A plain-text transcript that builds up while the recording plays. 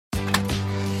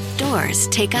outdoors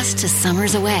take us to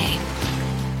summers away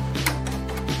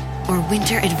or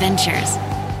winter adventures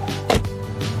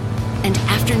and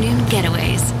afternoon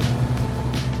getaways.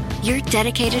 Your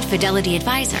dedicated Fidelity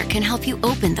advisor can help you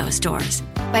open those doors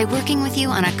by working with you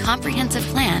on a comprehensive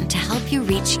plan to help you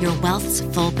reach your wealth's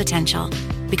full potential.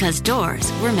 Because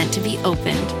doors were meant to be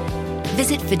opened.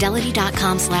 Visit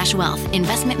fidelity.com/wealth.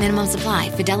 Investment minimum supply.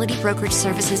 Fidelity Brokerage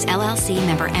Services, LLC,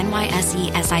 member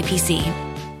NYSE SIPC.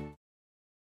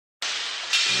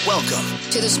 Welcome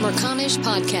to the Smerconish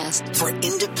Podcast for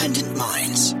Independent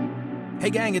Minds.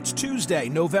 Hey gang, it's Tuesday,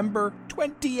 November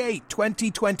 28,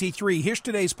 2023. Here's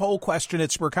today's poll question at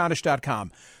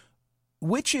Smerconish.com.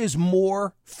 Which is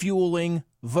more fueling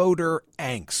voter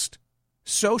angst?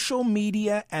 Social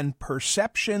media and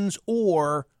perceptions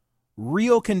or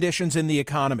real conditions in the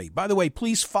economy? By the way,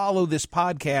 please follow this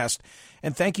podcast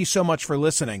and thank you so much for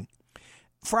listening.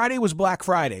 Friday was Black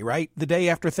Friday, right? The day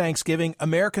after Thanksgiving.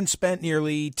 Americans spent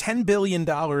nearly $10 billion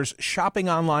shopping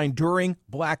online during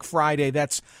Black Friday.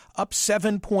 That's up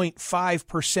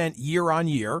 7.5% year on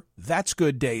year. That's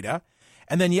good data.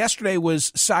 And then yesterday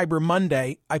was Cyber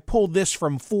Monday. I pulled this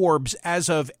from Forbes. As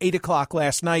of 8 o'clock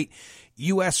last night,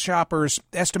 U.S. shoppers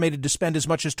estimated to spend as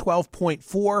much as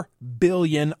 $12.4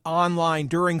 billion online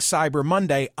during Cyber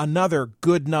Monday, another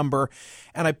good number.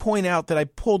 And I point out that I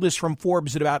pulled this from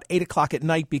Forbes at about 8 o'clock at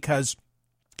night because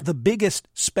the biggest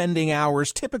spending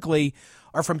hours typically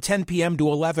are from 10 p.m. to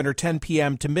 11 or 10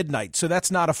 p.m. to midnight. So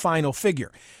that's not a final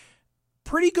figure.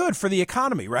 Pretty good for the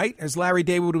economy, right? As Larry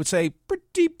David would say,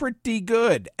 pretty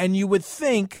good. And you would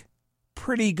think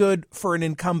pretty good for an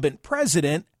incumbent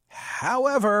president.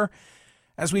 However,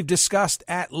 as we've discussed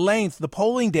at length, the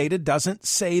polling data doesn't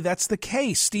say that's the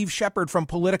case. Steve Shepard from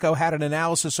Politico had an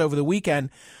analysis over the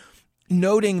weekend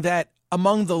noting that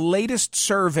among the latest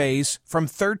surveys from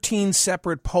 13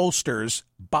 separate pollsters,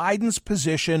 Biden's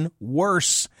position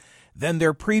worse than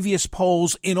their previous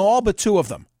polls in all but two of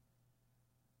them.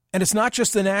 And it's not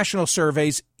just the national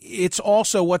surveys, it's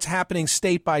also what's happening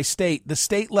state by state. The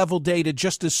state level data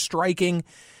just as striking,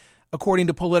 according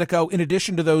to Politico, in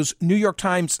addition to those New York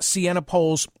Times Siena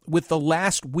polls with the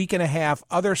last week and a half,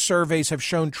 other surveys have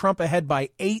shown Trump ahead by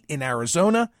 8 in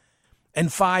Arizona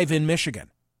and 5 in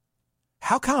Michigan.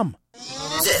 How come?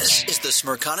 This is the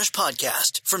Smerconish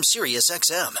Podcast from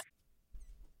SiriusXM.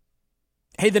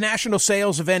 Hey, the national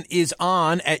sales event is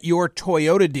on at your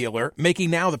Toyota dealer,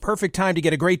 making now the perfect time to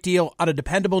get a great deal on a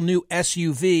dependable new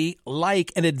SUV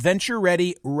like an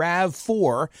adventure-ready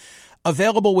RAV4.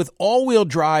 Available with all-wheel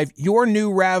drive, your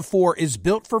new RAV4 is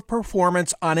built for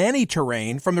performance on any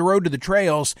terrain, from the road to the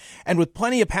trails, and with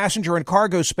plenty of passenger and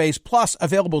cargo space, plus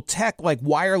available tech like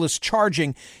wireless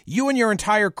charging, you and your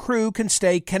entire crew can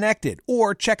stay connected.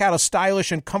 Or check out a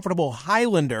stylish and comfortable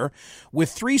Highlander with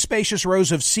 3 spacious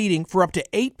rows of seating for up to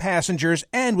 8 passengers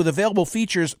and with available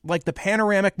features like the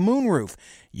panoramic moonroof.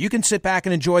 You can sit back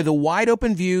and enjoy the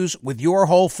wide-open views with your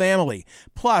whole family.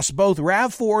 Plus, both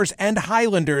RAV4s and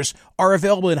Highlanders are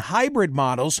available in hybrid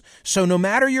models, so no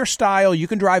matter your style, you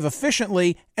can drive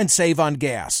efficiently and save on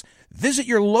gas. Visit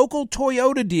your local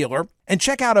Toyota dealer and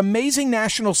check out amazing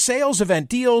national sales event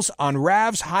deals on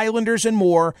RAVs, Highlanders, and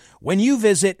more when you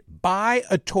visit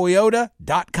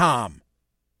buyatoyota.com.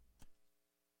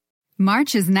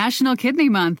 March is National Kidney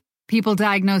Month. People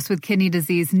diagnosed with kidney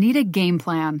disease need a game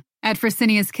plan. At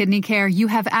Fresenius Kidney Care, you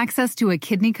have access to a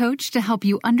kidney coach to help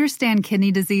you understand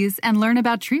kidney disease and learn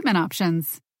about treatment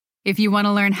options. If you want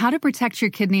to learn how to protect your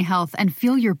kidney health and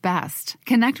feel your best,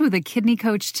 connect with a kidney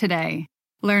coach today.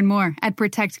 Learn more at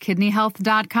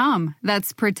protectkidneyhealth.com.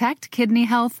 That's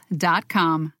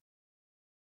protectkidneyhealth.com.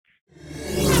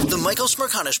 The Michael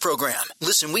Smerconish Program.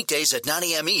 Listen weekdays at 9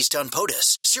 a.m. East on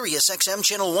POTUS, SiriusXM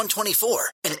Channel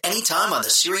 124, and anytime on the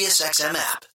SiriusXM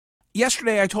app.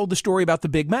 Yesterday, I told the story about the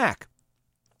Big Mac.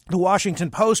 The Washington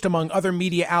Post, among other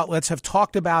media outlets, have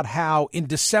talked about how in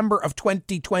December of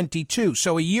 2022,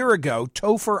 so a year ago,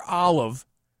 Topher Olive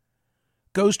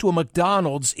goes to a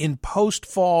McDonald's in Post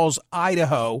Falls,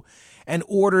 Idaho, and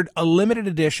ordered a limited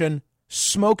edition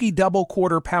smoky double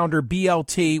quarter pounder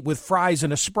BLT with fries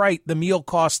and a Sprite. The meal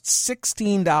cost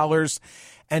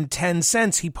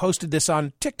 $16.10. He posted this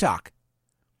on TikTok.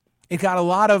 It got a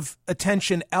lot of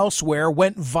attention elsewhere,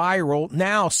 went viral.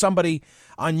 Now somebody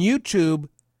on YouTube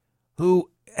who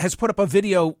has put up a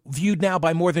video viewed now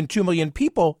by more than 2 million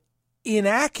people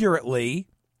inaccurately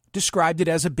described it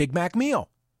as a Big Mac meal.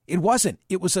 It wasn't.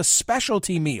 It was a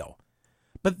specialty meal.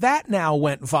 But that now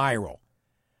went viral.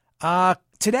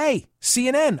 Today,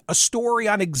 CNN, a story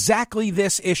on exactly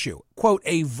this issue. Quote,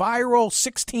 a viral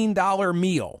 $16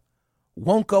 meal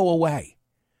won't go away.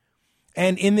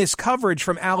 And in this coverage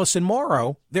from Allison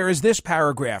Morrow, there is this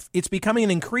paragraph. It's becoming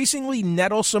an increasingly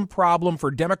nettlesome problem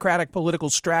for Democratic political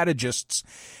strategists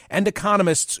and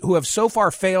economists who have so far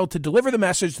failed to deliver the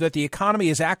message that the economy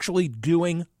is actually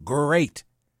doing great.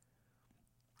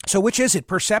 So which is it,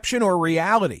 perception or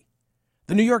reality?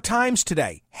 The New York Times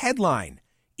today, headline,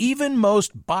 even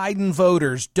most Biden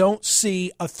voters don't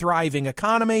see a thriving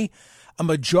economy. A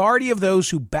majority of those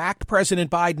who backed President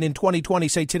Biden in 2020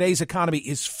 say today's economy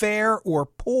is fair or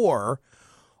poor,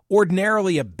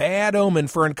 ordinarily a bad omen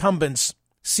for incumbents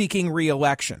seeking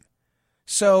re-election.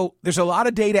 So there's a lot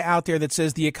of data out there that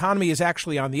says the economy is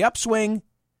actually on the upswing,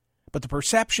 but the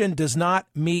perception does not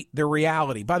meet the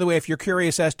reality. By the way, if you're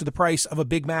curious as to the price of a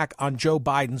Big Mac on Joe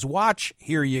Biden's watch,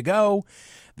 here you go.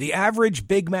 The average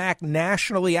Big Mac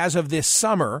nationally as of this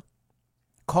summer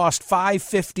cost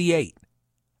 $5.58,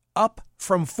 up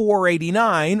from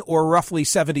 $4.89 or roughly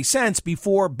 70 cents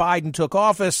before Biden took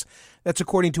office. That's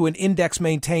according to an index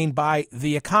maintained by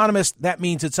The Economist. That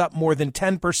means it's up more than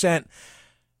 10%,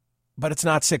 but it's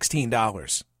not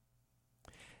 $16.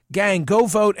 Gang, go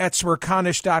vote at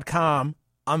smerconish.com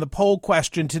on the poll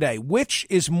question today. Which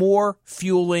is more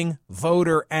fueling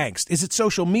voter angst? Is it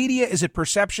social media? Is it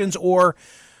perceptions? Or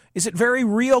is it very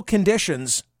real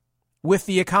conditions with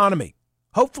the economy?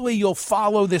 Hopefully you'll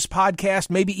follow this podcast,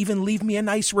 maybe even leave me a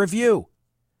nice review.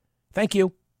 Thank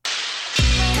you.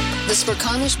 The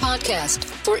Smerconish Podcast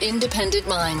for independent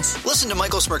minds. Listen to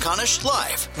Michael Smerconish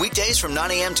live weekdays from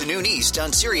 9 a.m. to noon East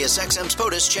on Sirius XM's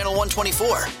POTUS Channel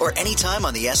 124 or anytime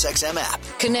on the SXM app.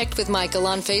 Connect with Michael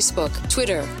on Facebook,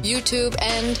 Twitter, YouTube,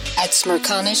 and at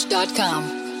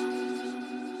smerconish.com.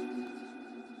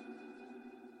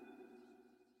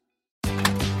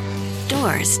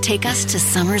 Doors take us to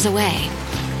summers away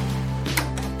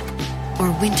or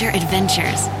winter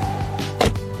adventures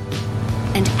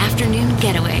and afternoon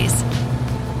getaways.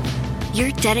 Your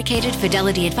dedicated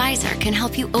Fidelity advisor can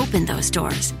help you open those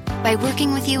doors by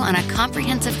working with you on a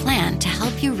comprehensive plan to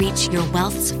help you reach your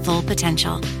wealth's full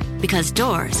potential. Because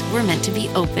doors were meant to be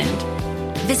opened.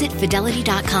 Visit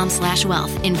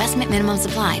fidelity.com/wealth. Investment minimum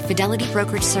supply. Fidelity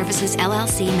Brokerage Services,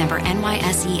 LLC, member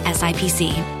NYSE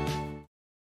SIPC.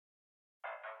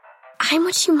 I'm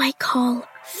what you might call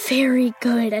very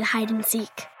good at hide and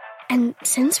seek. And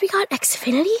since we got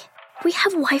Xfinity, we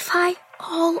have Wi-Fi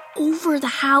all over the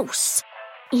house,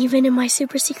 even in my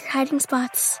super secret hiding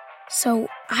spots. So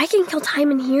I can kill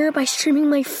time in here by streaming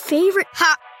my favorite...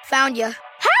 Ha! Found you.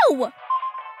 How?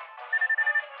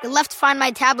 You left Find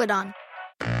My tablet on.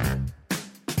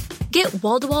 Get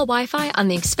wall-to-wall Wi-Fi on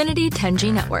the Xfinity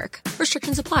 10G network.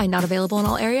 Restrictions apply. Not available in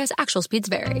all areas. Actual speeds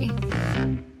vary.